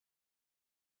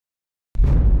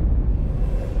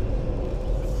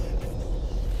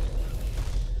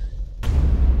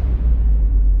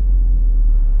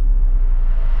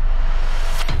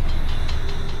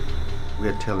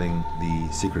telling the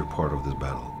secret part of this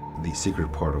battle, the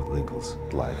secret part of Lincoln's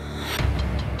life.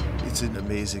 It's an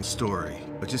amazing story.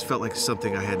 It just felt like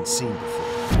something I hadn't seen before.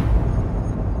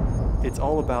 It's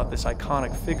all about this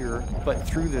iconic figure, but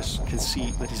through this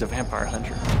conceit that he's a vampire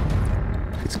hunter.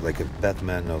 It's like a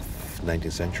Batman of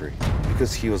 19th century,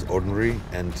 because he was ordinary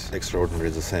and extraordinary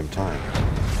at the same time.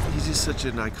 He's just such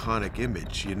an iconic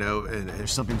image, you know, and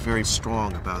there's something very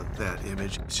strong about that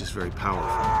image. It's just very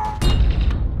powerful.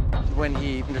 When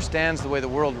he understands the way the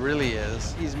world really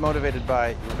is, he's motivated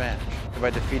by revenge, by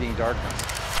defeating darkness.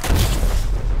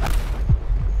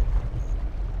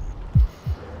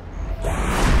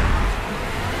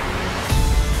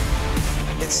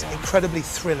 It's incredibly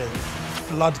thrilling,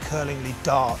 blood-curdlingly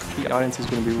dark. The audience is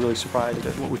going to be really surprised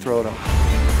at what we throw at them.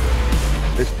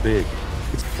 This big.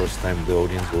 It's the first time the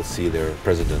audience will see their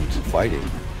president fighting,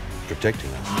 protecting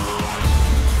us.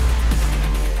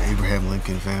 Abraham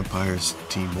Lincoln, vampires,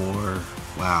 Timur.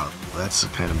 Wow, that's the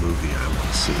kind of movie I want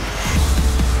to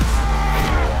see.